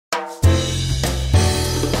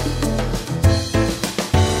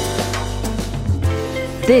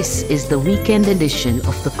This is the weekend edition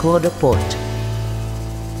of the Core Report.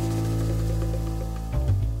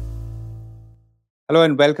 Hello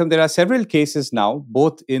and welcome. There are several cases now,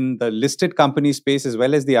 both in the listed company space as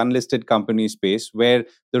well as the unlisted company space, where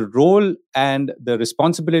the role and the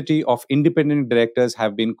responsibility of independent directors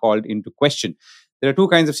have been called into question. There are two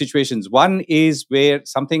kinds of situations. One is where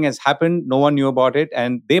something has happened, no one knew about it,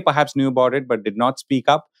 and they perhaps knew about it but did not speak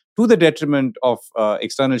up to the detriment of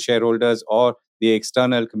external shareholders or the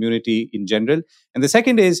external community in general. And the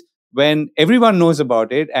second is when everyone knows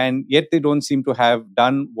about it and yet they don't seem to have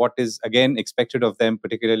done what is again expected of them,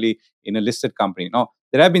 particularly in a listed company. Now,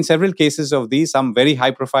 there have been several cases of these, some very high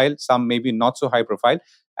profile, some maybe not so high profile,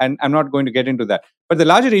 and I'm not going to get into that. But the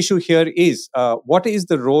larger issue here is what is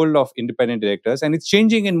the role of independent directors? And it's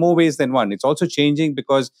changing in more ways than one. It's also changing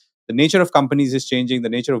because the nature of companies is changing, the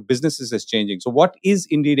nature of businesses is changing. So what is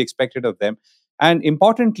indeed expected of them? And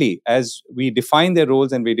importantly, as we define their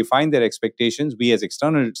roles and we define their expectations, we as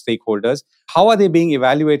external stakeholders, how are they being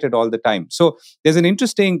evaluated all the time? So there's an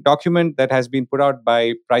interesting document that has been put out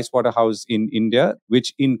by PwC's in India,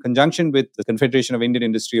 which in conjunction with the Confederation of Indian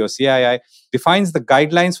Industry or CII, defines the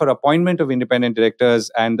guidelines for appointment of independent directors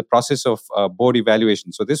and the process of board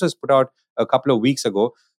evaluation. So this was put out a couple of weeks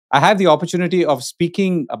ago. I have the opportunity of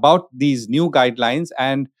speaking about these new guidelines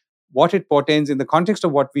and what it portends in the context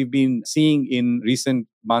of what we've been seeing in recent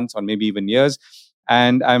months or maybe even years.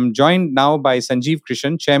 And I'm joined now by Sanjeev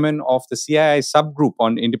Krishan, chairman of the CII subgroup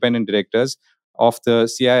on independent directors of the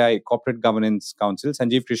CII Corporate Governance Council.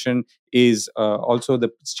 Sanjeev Krishan is also the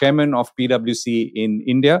chairman of PwC in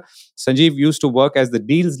India. Sanjeev used to work as the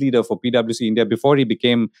deals leader for PwC India before he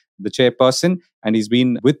became the chairperson, and he's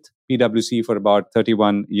been with PwC for about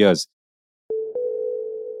 31 years.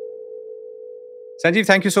 Sanjeev,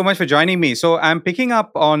 thank you so much for joining me. So I'm picking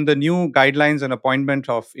up on the new guidelines on appointment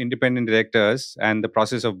of independent directors and the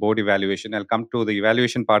process of board evaluation. I'll come to the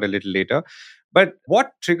evaluation part a little later. But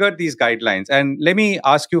what triggered these guidelines? And let me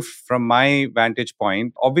ask you from my vantage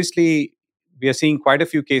point. Obviously, we are seeing quite a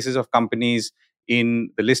few cases of companies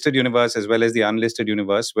in the listed universe as well as the unlisted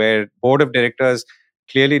universe where board of directors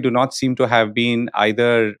clearly do not seem to have been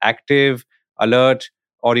either active, alert,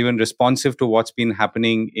 or even responsive to what's been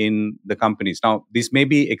happening in the companies. Now, these may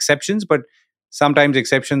be exceptions, but sometimes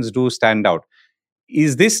exceptions do stand out.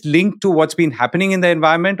 Is this linked to what's been happening in the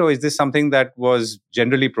environment, or is this something that was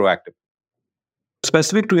generally proactive?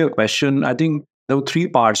 Specific to your question, I think there were three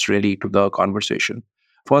parts really to the conversation.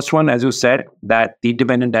 First one, as you said, that the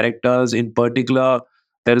independent directors in particular,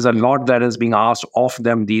 there is a lot that is being asked of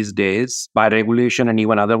them these days by regulation and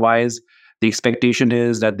even otherwise. The expectation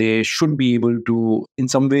is that they should be able to, in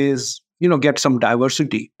some ways, get some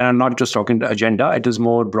diversity. And I'm not just talking the agenda; it is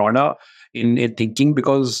more broader in thinking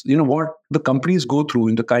because what the companies go through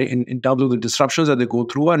in terms of the disruptions that they go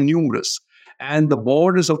through are numerous. And the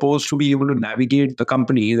board is supposed to be able to navigate the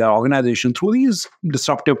company, the organization through these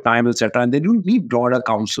disruptive times, etc. And they do need broader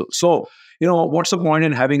counsel. So, what's the point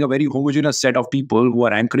in having a very homogeneous set of people who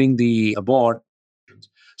are anchoring the board?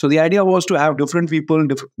 So the idea was to have different people,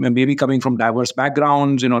 maybe coming from diverse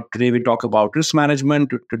backgrounds. Today we talk about risk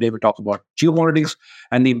management. Today we talk about geopolitics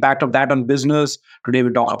and the impact of that on business. Today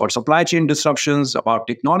we talk about supply chain disruptions, about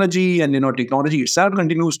technology, and technology itself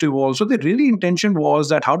continues to evolve. So the really intention was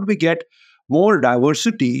that how do we get more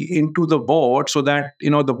diversity into the board so that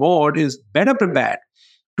the board is better prepared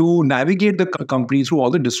to navigate the company through all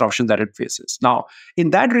the disruptions that it faces. Now, in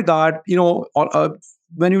that regard,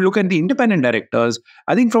 when you look at the independent directors,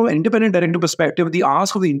 I think from an independent director perspective, the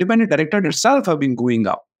ask of the independent director itself have been going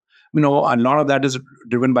up. A lot of that is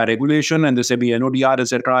driven by regulation and the SEBI NODR,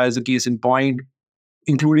 etc., is a case in point,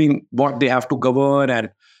 including what they have to govern and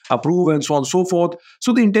approve and so on and so forth.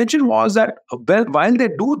 So the intention was that while they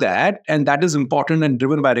do that, and that is important and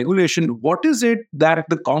driven by regulation, what is it that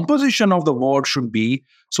the composition of the board should be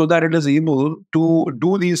so that it is able to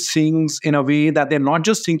do these things in a way that they're not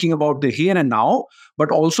just thinking about the here and now,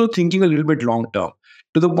 but also thinking a little bit long term.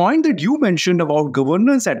 To the point that you mentioned about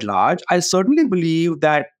governance at large, I certainly believe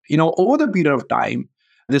that, over the period of time,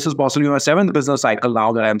 this is possibly my seventh business cycle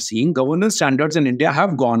now that I'm seeing, governance standards in India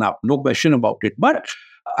have gone up, no question about it. But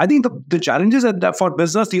I think the challenges for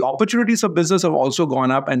business, the opportunities for business have also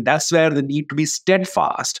gone up. And that's where the need to be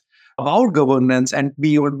steadfast about governance and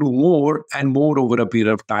be able to do more and more over a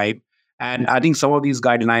period of time. And I think some of these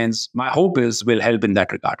guidelines, my hope is, will help in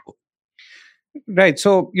that regard. Right.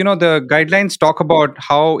 So, the guidelines talk about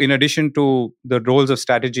how, in addition to the roles of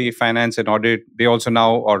strategy, finance, and audit, they also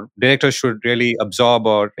now, or directors should really absorb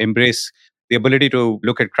or embrace the ability to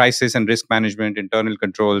look at crisis and risk management, internal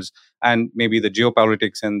controls, and maybe the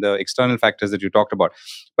geopolitics and the external factors that you talked about.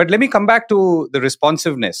 But let me come back to the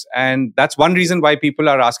responsiveness. And that's one reason why people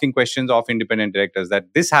are asking questions of independent directors,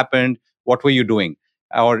 that this happened, what were you doing?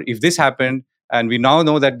 Or if this happened, and we now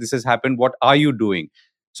know that this has happened, what are you doing?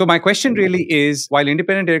 So my question really is, while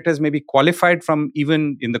independent directors may be qualified from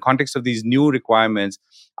even in the context of these new requirements,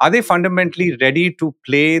 are they fundamentally ready to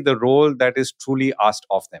play the role that is truly asked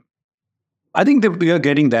of them? I think that we are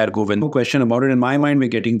getting there, Govind. No question about it. In my mind, we're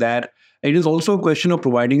getting there. It is also a question of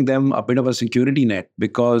providing them a bit of a security net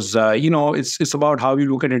because, it's about how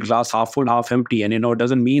you look at it, glass half full, half empty. And, it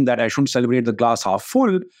doesn't mean that I shouldn't celebrate the glass half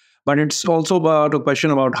full, but it's also about a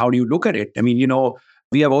question about how do you look at it. I mean,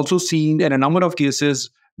 we have also seen in a number of cases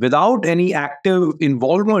without any active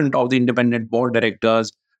involvement of the independent board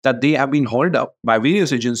directors that they have been hauled up by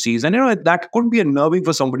various agencies. And, that could be unnerving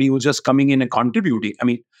for somebody who's just coming in and contributing. I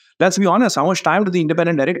mean, let's be honest, how much time do the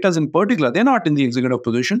independent directors in particular, they're not in the executive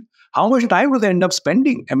position. How much time do they end up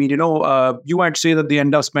spending? I mean, you might say that they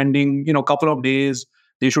end up spending, a couple of days.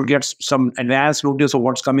 They should get some advance notice of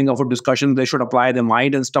what's coming up for discussion. They should apply their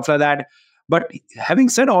mind and stuff like that. But having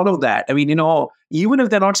said all of that, I mean, even if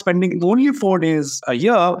they're not spending only 4 days a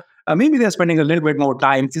year, maybe they're spending a little bit more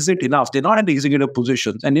time. Is it enough? They're not in the executive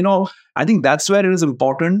positions. And, I think that's where it is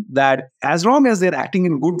important that as long as they're acting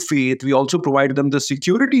in good faith, we also provide them the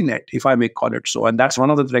security net, if I may call it so. And that's one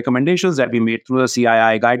of the recommendations that we made through the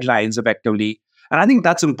CII guidelines effectively. And I think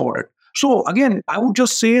that's important. So again, I would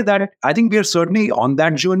just say that I think we are certainly on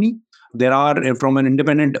that journey. There are, from an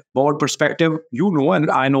independent board perspective,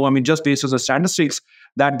 and I know, I mean, just based on the statistics,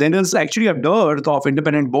 that there is actually a dearth of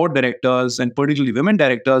independent board directors and particularly women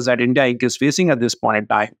directors that India Inc. is facing at this point in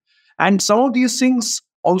time. And some of these things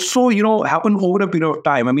also, happen over a period of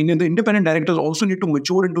time. I mean, the independent directors also need to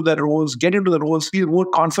mature into their roles, get into the roles, feel more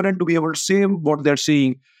confident to be able to say what they're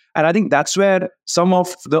saying. And I think that's where some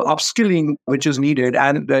of the upskilling which is needed,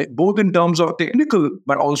 and both in terms of technical,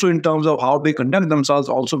 but also in terms of how they conduct themselves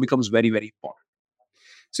also becomes very, very important.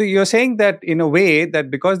 So you're saying that in a way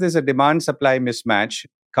that because there's a demand supply mismatch,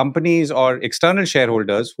 companies or external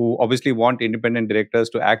shareholders who obviously want independent directors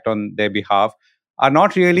to act on their behalf are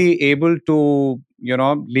not really able to,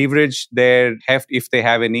 leverage their heft if they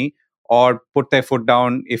have any, or put their foot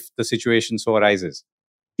down if the situation so arises.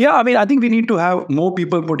 Yeah, I mean, I think we need to have more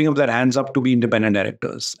people putting up their hands up to be independent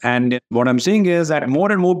directors. And what I'm saying is that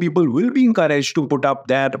more and more people will be encouraged to put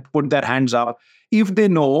their hands up if they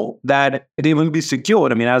know that they will be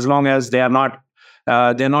secure. I mean, as long as they're not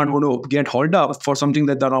going to get hauled up for something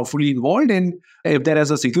that they're not fully involved in. If there is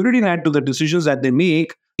a security net to the decisions that they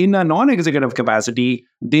make in a non-executive capacity,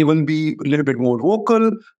 they will be a little bit more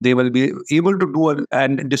vocal. They will be able to do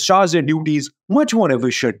and discharge their duties much more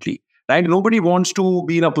efficiently. Right? Nobody wants to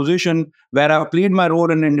be in a position where I've played my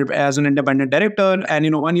role as an independent director,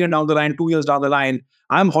 and 1 year down the line, 2 years down the line,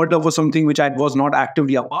 I'm hauled up for something which I was not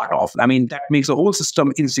actively a part of. I mean, that makes the whole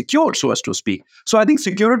system insecure, so as to speak. So I think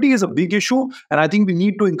security is a big issue, and I think we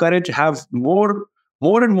need to have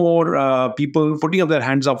more and more people putting up their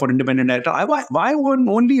hands up for independent director. Why wouldn't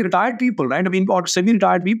only retired people, right? I mean, or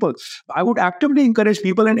semi-retired people? I would actively encourage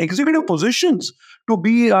people in executive positions to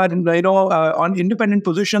be, on independent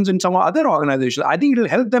positions in some other organizations. I think it will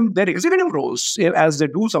help them, their executive roles, as they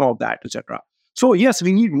do some of that, etc. So yes,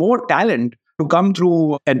 we need more talent to come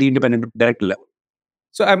through at the independent director level.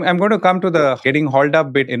 So I'm going to come to the getting hauled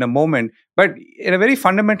up bit in a moment. But at a very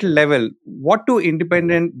fundamental level, what do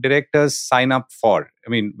independent directors sign up for? I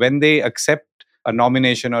mean, when they accept a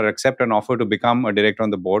nomination or accept an offer to become a director on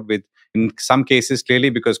the board, with in some cases, clearly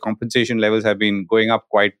because compensation levels have been going up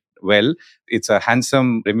quite well, it's a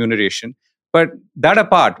handsome remuneration. But that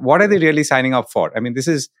apart, what are they really signing up for? I mean, this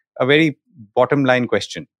is a very bottom line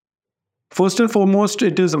question. First and foremost,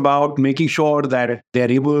 it is about making sure that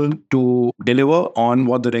they're able to deliver on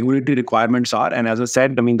what the regulatory requirements are. And as I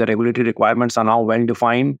said, I mean, the regulatory requirements are now well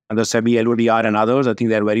defined. And the SEBI, LODR and others, I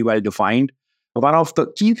think they're very well defined. One of the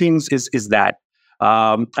key things is that.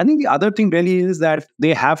 I think the other thing really is that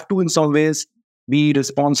they have to, in some ways, be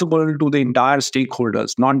responsible to the entire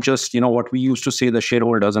stakeholders, not just, what we used to say, the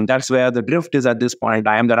shareholders. And that's where the drift is at this point in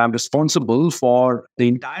time, that I'm responsible for the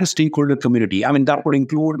entire stakeholder community. I mean, that would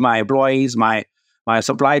include my employees, my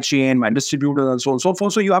supply chain, my distributors, and so on and so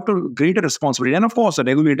forth. So you have to greater responsibility. And of course, the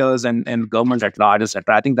regulators and government at large,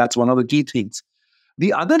 etc. I think that's one of the key things.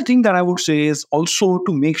 The other thing that I would say is also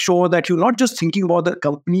to make sure that you're not just thinking about the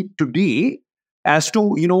company today, as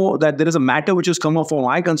to, that there is a matter which is come up for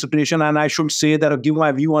my consideration, and I should say that I'll give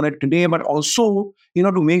my view on it today, but also,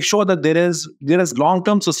 to make sure that there is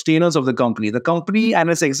long-term sustainers of the company. The company and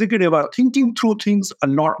its executive are thinking through things a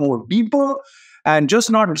lot more deeper and just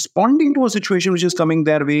not responding to a situation which is coming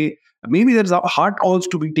their way. Maybe there's a hard calls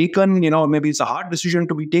to be taken, maybe it's a hard decision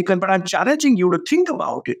to be taken, but I'm challenging you to think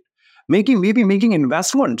about it. Making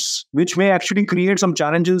investments which may actually create some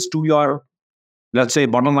challenges to your, let's say,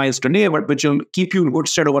 bottom line today, but which will keep you in good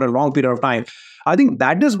stead over a long period of time. I think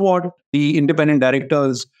that is what the independent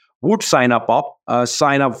directors would sign up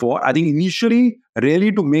for. I think initially,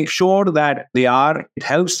 really to make sure that it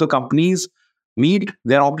helps the companies meet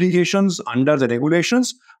their obligations under the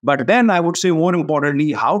regulations. But then I would say more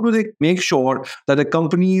importantly, how do they make sure that the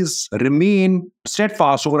companies remain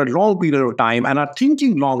steadfast over a long period of time and are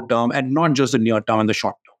thinking long term and not just the near term and the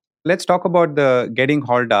short term? Let's talk about the getting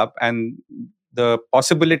hauled up and the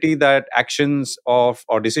possibility that actions of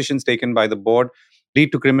or decisions taken by the board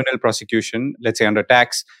lead to criminal prosecution, let's say under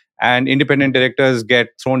tax, and independent directors get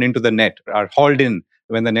thrown into the net, are hauled in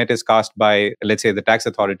when the net is cast by, let's say, the tax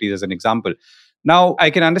authorities as an example. Now, I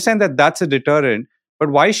can understand that that's a deterrent, but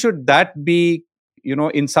why should that be,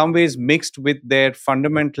 in some ways mixed with their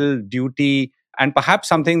fundamental duty and perhaps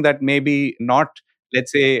something that may be not,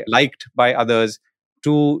 let's say, liked by others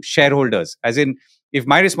to shareholders? As in, if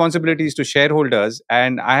my responsibility is to shareholders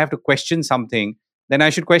and I have to question something, then I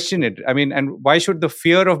should question it. I mean, and why should the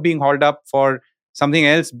fear of being hauled up for something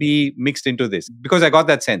else be mixed into this? Because I got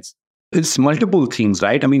that sense. It's multiple things,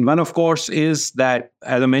 right? I mean, one, of course, is that,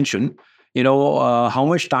 as I mentioned, how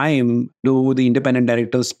much time do the independent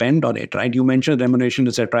directors spend on it, right? You mentioned remuneration,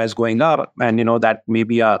 etc., is going up, and that may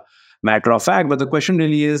be a matter of fact. But the question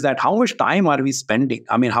really is that how much time are we spending?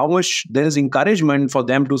 I mean, how much there is encouragement for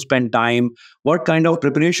them to spend time? What kind of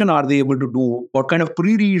preparation are they able to do? What kind of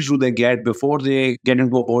pre-reads do they get before they get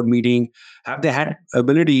into a board meeting? Have they had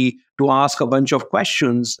ability to ask a bunch of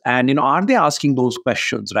questions? And, are they asking those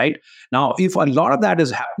questions, right? Now, if a lot of that is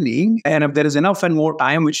happening, and if there is enough and more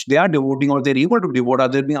time which they are devoting or they're able to devote or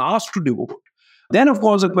they're being asked to devote, then, of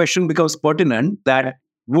course, the question becomes pertinent that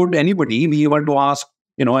would anybody be able to ask,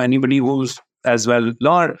 anybody who's as well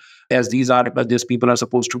learned as these people are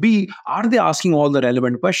supposed to be, are they asking all the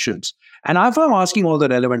relevant questions? And if I'm asking all the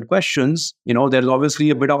relevant questions, there's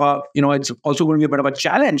obviously a bit of a, it's also going to be a bit of a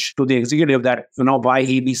challenge to the executive that, why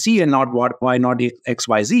ABC and why not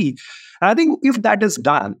XYZ? And I think if that is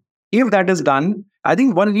done, I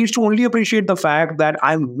think one needs to only appreciate the fact that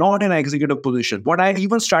I'm not in an executive position. What I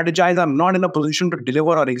even strategize, I'm not in a position to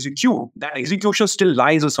deliver or execute. That execution still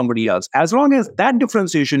lies with somebody else. As long as that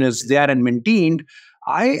differentiation is there and maintained,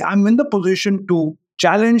 I'm in the position to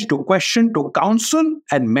challenge, to question, to counsel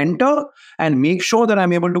and mentor and make sure that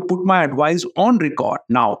I'm able to put my advice on record.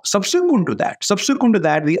 Now, subsequent to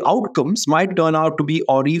that, the outcomes might turn out to be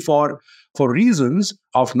ORI for reasons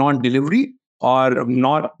of non-delivery, or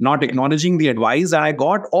not acknowledging the advice that I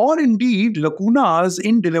got, or indeed lacunas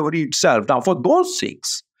in delivery itself. Now, for those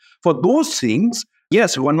things,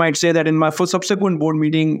 yes, one might say that in my first subsequent board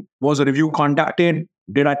meeting, was a review conducted?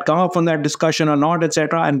 Did I come up from that discussion or not,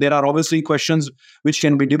 etc.? And there are obviously questions which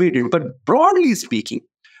can be debated. But broadly speaking,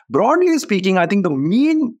 I think the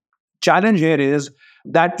main challenge here is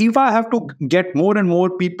that if I have to get more and more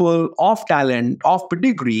people of talent, of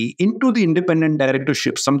pedigree into the independent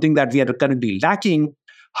directorship, something that we are currently lacking,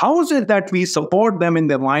 how is it that we support them in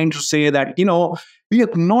their mind to say that, we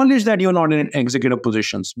acknowledge that you're not in executive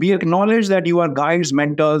positions. We acknowledge that you are guides,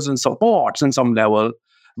 mentors, and supports in some level,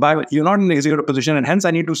 but you're not in an executive position. And hence, I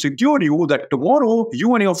need to secure you that tomorrow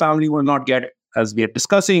you and your family will not get, as we are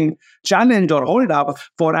discussing, challenged or hold up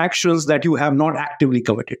for actions that you have not actively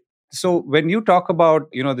committed. So when you talk about,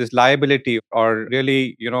 this liability or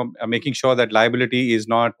really, making sure that liability is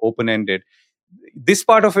not open-ended, this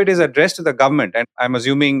part of it is addressed to the government. And I'm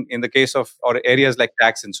assuming in the case of or areas like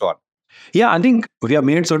tax and so on. Yeah, I think we have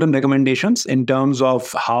made certain recommendations in terms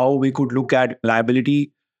of how we could look at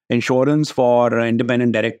liability insurance for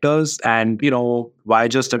independent directors and, why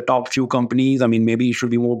just the top few companies. I mean, maybe it should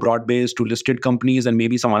be more broad-based to listed companies and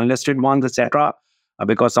maybe some unlisted ones, etc.,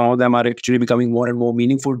 because some of them are actually becoming more and more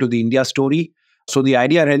meaningful to the India story. So the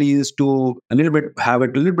idea really is to have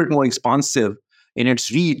it a little bit more expansive in its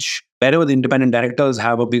reach, wherever the independent directors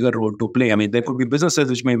have a bigger role to play. I mean, there could be businesses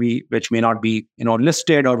which may not be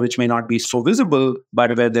listed or which may not be so visible,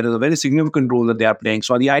 but where there is a very significant role that they are playing.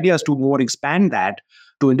 So the idea is to more expand that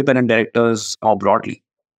to independent directors more broadly.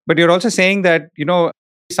 But you're also saying that,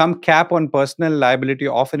 some cap on personal liability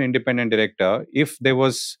of an independent director, if there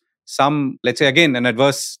was some, let's say, again, an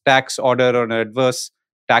adverse tax order or an adverse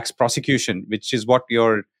tax prosecution, which is what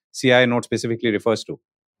you're CI note specifically refers to?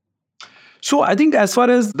 So I think as far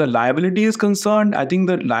as the liability is concerned, I think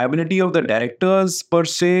the liability of the directors per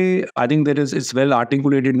se, I think it's well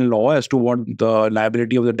articulated in law as to what the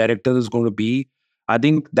liability of the directors is going to be. I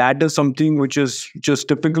think that is something which is just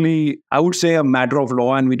typically, I would say, a matter of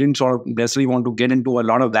law, and we didn't sort of necessarily want to get into a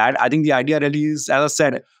lot of that. I think the idea really is, as I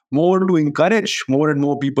said, more to encourage more and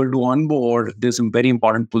more people to onboard this very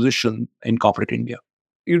important position in corporate India.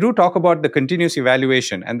 You do talk about the continuous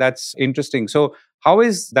evaluation, and that's interesting. So, how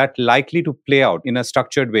is that likely to play out in a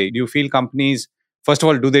structured way? Do you feel companies, first of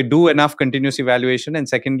all, do they do enough continuous evaluation? And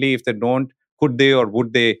secondly, if they don't, could they or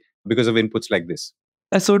would they because of inputs like this?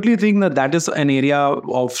 I certainly think that is an area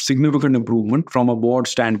of significant improvement from a board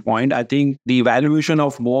standpoint. I think the evaluation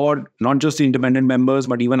of board, not just the independent members,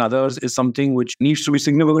 but even others, is something which needs to be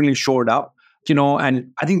significantly shored up.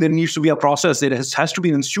 And I think there needs to be a process. There has to be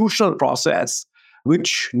an institutional process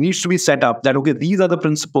which needs to be set up that, okay, these are the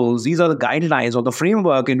principles, these are the guidelines or the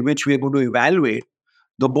framework in which we are going to evaluate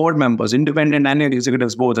the board members, independent and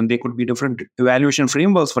executives both, and there could be different evaluation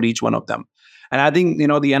frameworks for each one of them. And I think, the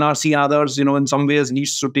NRC and others, in some ways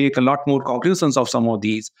needs to take a lot more cognizance of some of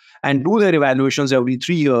these and do their evaluations every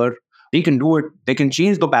 3 years. They can do it. They can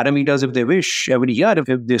change the parameters if they wish every year, if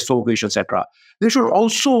they so wish, etc. There should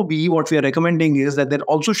also be, what we are recommending is that there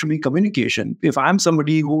also should be communication. If I'm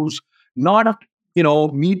somebody who's not,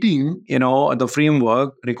 meeting, the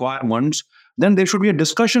framework requirements, then there should be a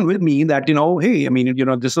discussion with me that, hey,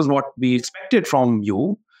 this is what we expected from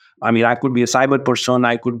you. I mean, I could be a cyber person,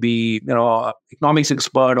 I could be, economics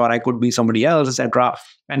expert, or I could be somebody else, etc.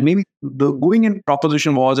 And maybe the going in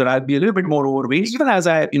proposition was that I'd be a little bit more overweight, even as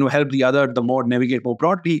I, help the board navigate more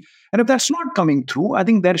broadly. And if that's not coming through, I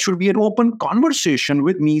think there should be an open conversation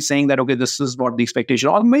with me saying that, okay, this is what the expectation,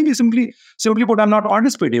 or maybe simply put, I'm not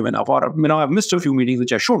participative enough, or, I've missed a few meetings,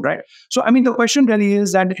 which I should, right? So, I mean, the question really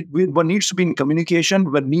is that one needs to be in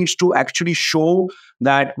communication, one needs to actually show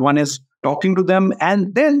that one is talking to them,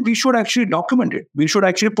 and then we should actually document it. We should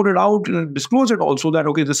actually put it out and disclose it also that,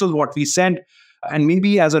 okay, this is what we sent. And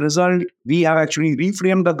maybe as a result, we have actually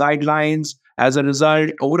reframed the guidelines. As a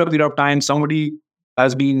result, over a period of time, somebody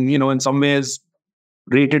has been, in some ways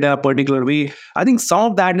rated a particular way. I think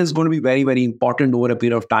some of that is going to be very, very important over a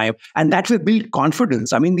period of time. And that will build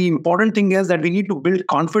confidence. I mean, the important thing is that we need to build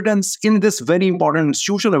confidence in this very important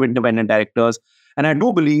institution of independent directors. And I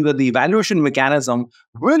do believe that the evaluation mechanism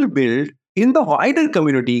will build in the wider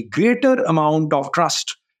community greater amount of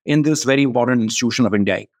trust in this very important institution of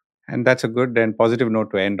India. And that's a good and positive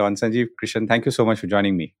note to end on. Sanjeev, Krishan, thank you so much for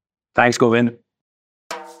joining me. Thanks, Govind.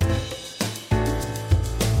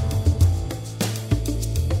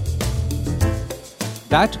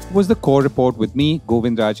 That was the Core Report with me,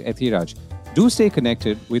 Govindraj Ethiraj. Do stay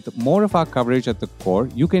connected with more of our coverage at the Core.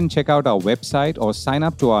 You can check out our website or sign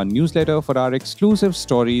up to our newsletter for our exclusive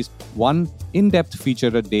stories, one in-depth feature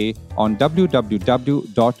a day on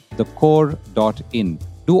www.thecore.in.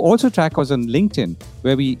 Do also track us on LinkedIn,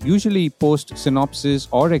 where we usually post synopses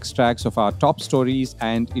or extracts of our top stories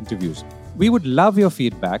and interviews. We would love your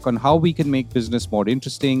feedback on how we can make business more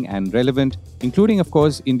interesting and relevant, including, of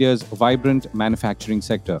course, India's vibrant manufacturing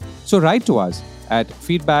sector. So write to us at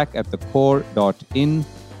feedback@thecore.in,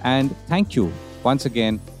 and thank you once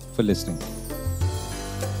again for listening.